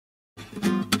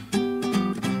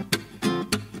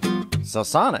So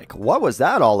Sonic, what was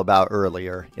that all about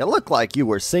earlier? It looked like you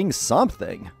were seeing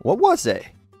something. What was it?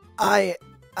 I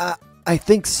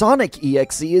think Sonic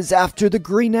EXE is after the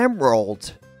Green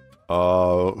Emerald.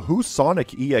 Who's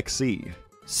Sonic EXE?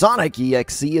 Sonic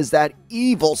EXE is that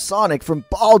evil Sonic from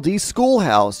Baldi's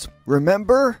schoolhouse.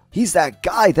 Remember? He's that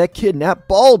guy that kidnapped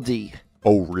Baldi.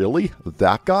 Oh, really?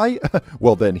 That guy?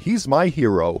 Well, then he's my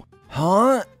hero.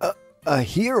 Huh? A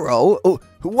hero?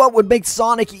 What would make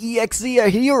Sonic EXE a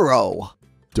hero?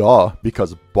 Duh,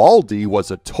 because Baldi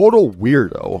was a total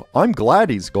weirdo. I'm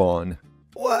glad he's gone.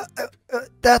 What?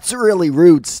 That's really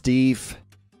rude, Steve.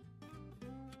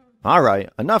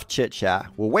 Alright, enough chit-chat.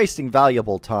 We're wasting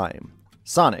valuable time.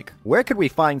 Sonic, where could we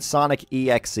find Sonic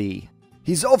EXE?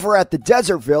 He's over at the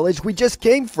desert village we just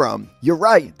came from. You're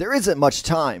right, there isn't much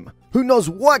time. Who knows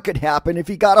what could happen if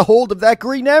he got a hold of that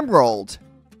Green Emerald?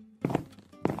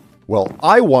 Well,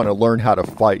 I want to learn how to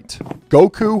fight.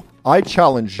 Goku, I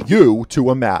challenge you to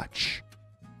a match.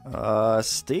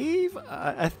 Steve?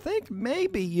 I think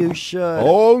maybe you should...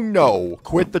 Oh no,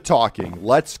 quit the talking.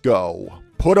 Let's go.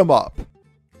 Put him up.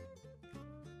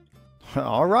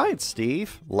 Alright,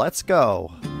 Steve. Let's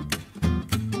go.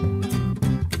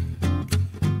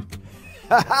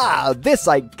 Haha, this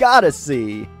I gotta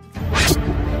see.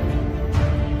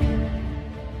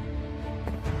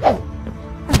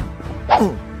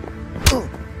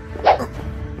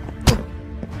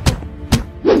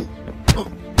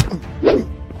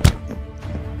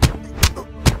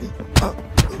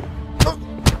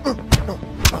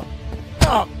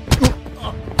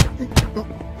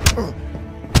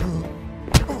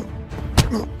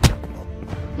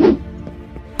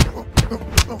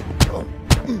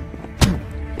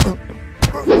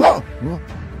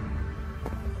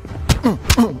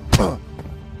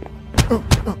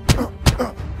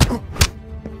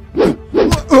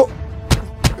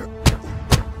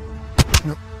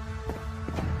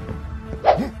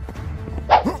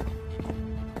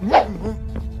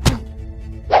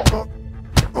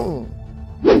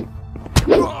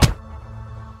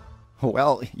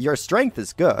 Well, your strength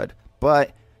is good,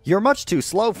 but you're much too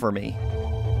slow for me.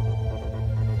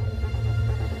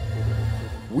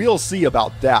 We'll see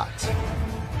about that.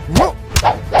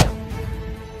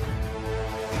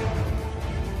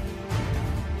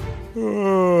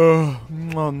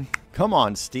 Come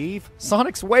on, Steve.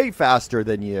 Sonic's way faster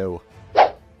than you.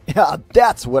 Yeah,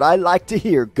 that's what I like to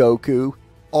hear, Goku.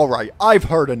 Alright, I've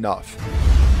heard enough.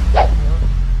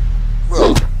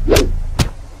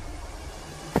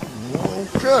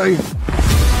 Okay.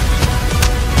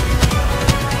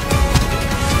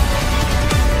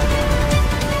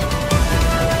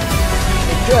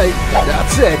 Okay,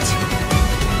 that's it.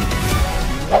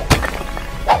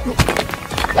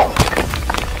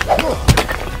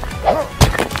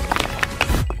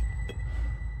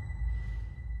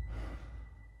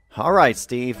 Alright,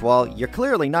 Steve. Well, you're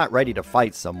clearly not ready to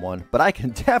fight someone, but I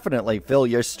can definitely feel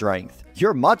your strength.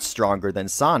 You're much stronger than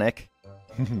Sonic.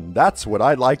 That's what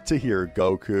I like to hear,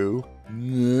 Goku.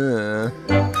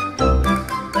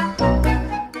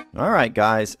 Alright,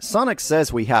 guys. Sonic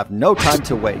says we have no time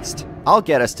to waste. I'll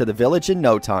get us to the village in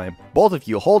no time. Both of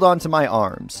you hold on to my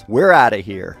arms. We're out of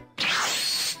here.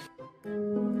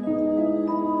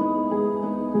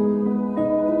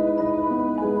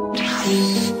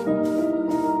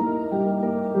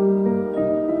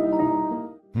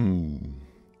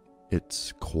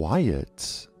 It's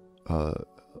quiet.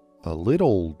 A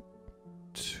little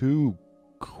too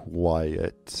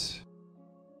quiet.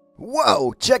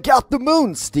 Whoa, check out the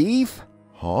moon, Steve.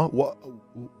 Huh?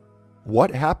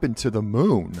 What happened to the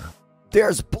moon?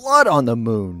 There's blood on the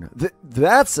moon.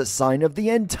 That's a sign of the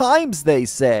end times, they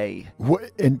say.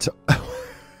 What?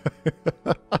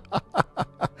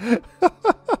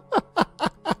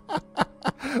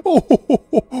 Oh,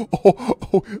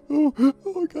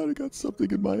 God, I got something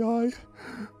in my eye.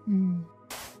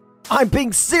 I'm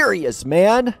being serious,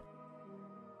 man.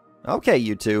 Okay,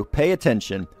 you two, pay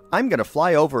attention. I'm gonna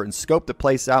fly over and scope the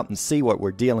place out and see what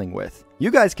we're dealing with.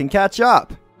 You guys can catch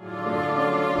up.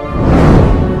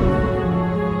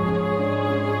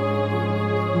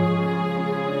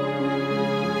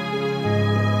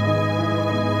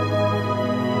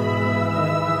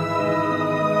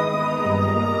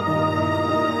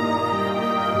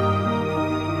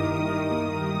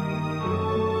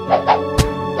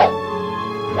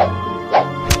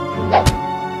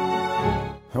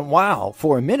 Wow,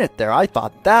 for a minute there I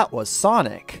thought that was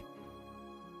Sonic.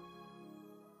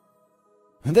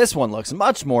 This one looks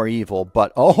much more evil,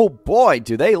 but oh boy,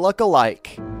 do they look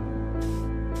alike.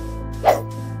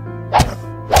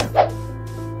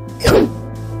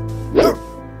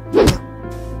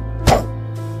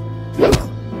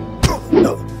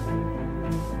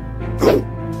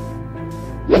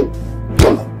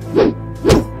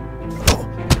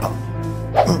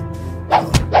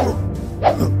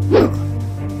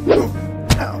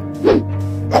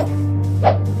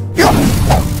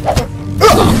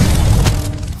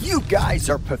 guys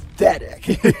are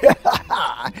pathetic.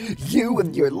 You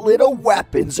and your little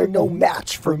weapons are no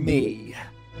match for me.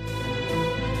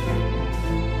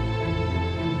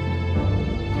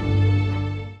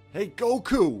 Hey,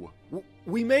 Goku!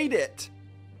 We made it!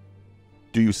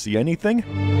 Do you see anything?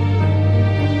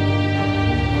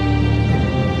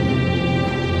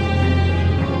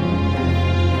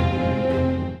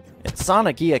 It's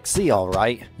Sonic EXE,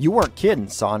 alright. You weren't kidding,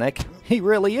 Sonic. He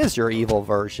really is your evil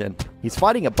version. He's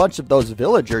fighting a bunch of those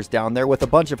villagers down there with a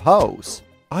bunch of hoes.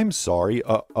 I'm sorry,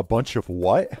 a bunch of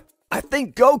what? I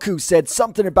think Goku said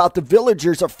something about the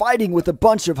villagers are fighting with a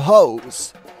bunch of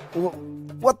hoes.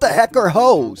 What the heck are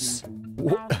hoes?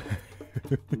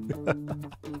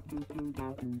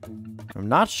 I'm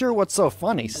not sure what's so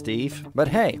funny, Steve, but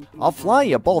hey, I'll fly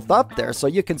you both up there so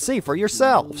you can see for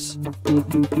yourselves.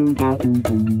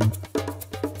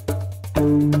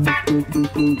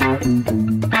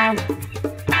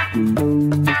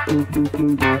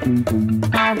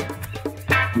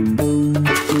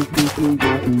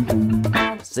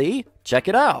 See? Check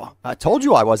it out. I told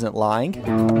you I wasn't lying.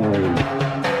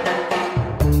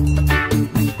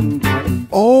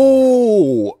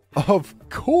 Oh, of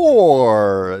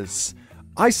course.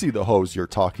 I see the hose you're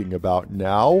talking about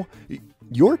now.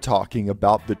 You're talking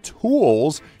about the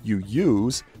tools you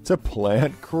use to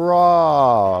plant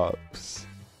crops.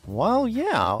 Well,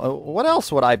 yeah. What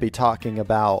else would I be talking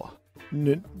about?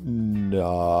 Nothing.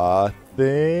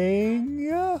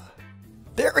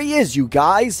 There he is, you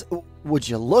guys. Would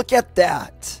you look at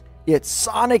that? It's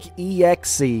Sonic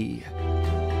EXE.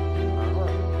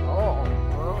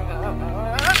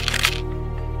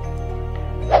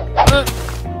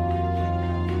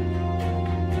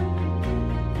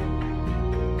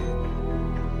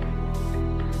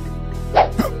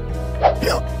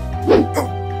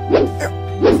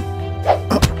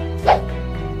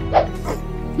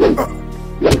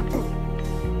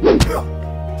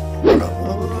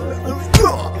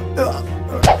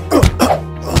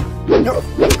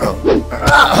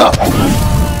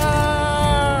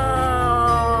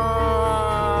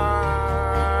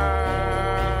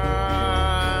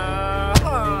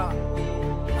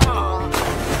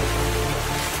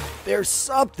 There's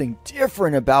something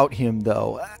different about him,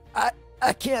 though.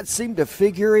 I can't seem to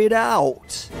figure it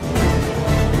out.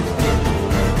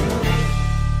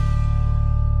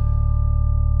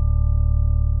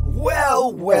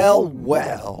 Well,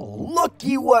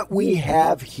 looky what we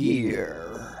have here.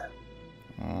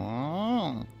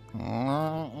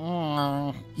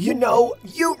 You know,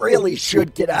 you really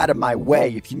should get out of my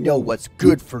way if you know what's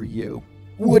good for you.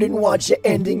 Wouldn't want you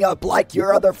ending up like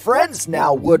your other friends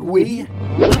now, would we?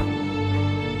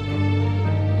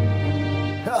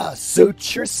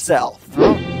 Suit yourself.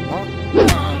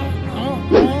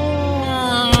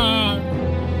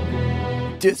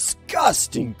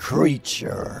 Disgusting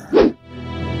creature.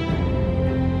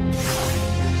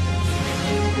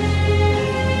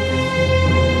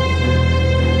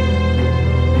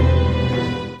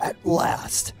 At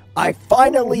last, I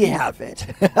finally have it.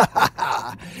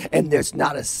 And there's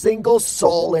not a single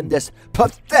soul in this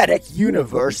pathetic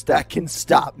universe that can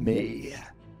stop me.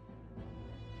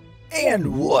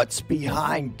 And what's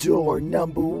behind door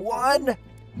number 1?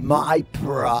 My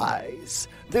prize.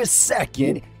 The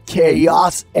second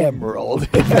Chaos Emerald.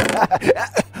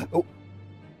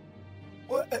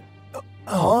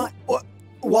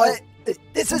 What?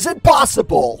 This is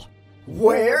impossible.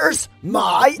 Where's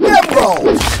my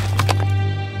emerald?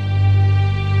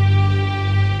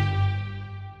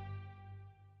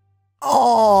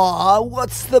 Aw,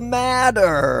 what's the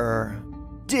matter?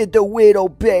 Did the widow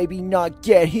baby not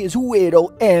get his widow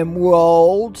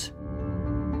emerald?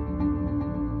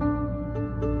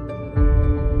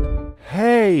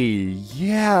 Hey,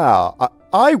 yeah,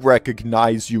 I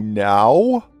recognize you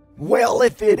now. Well,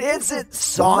 if it isn't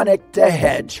Sonic the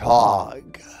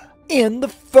Hedgehog. In the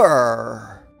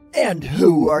fur. And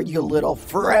who are your little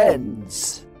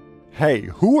friends? Hey,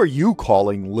 who are you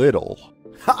calling little?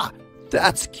 Ha!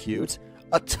 That's cute.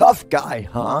 A tough guy,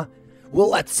 huh? Well,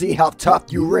 let's see how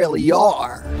tough you really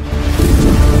are.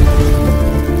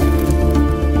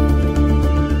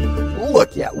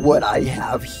 Look at what I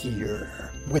have here.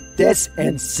 With this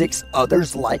and 6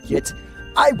 others like it,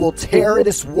 I will tear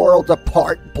this world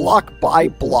apart block by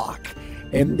block.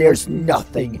 And there's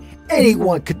nothing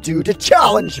anyone could do to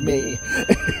challenge me.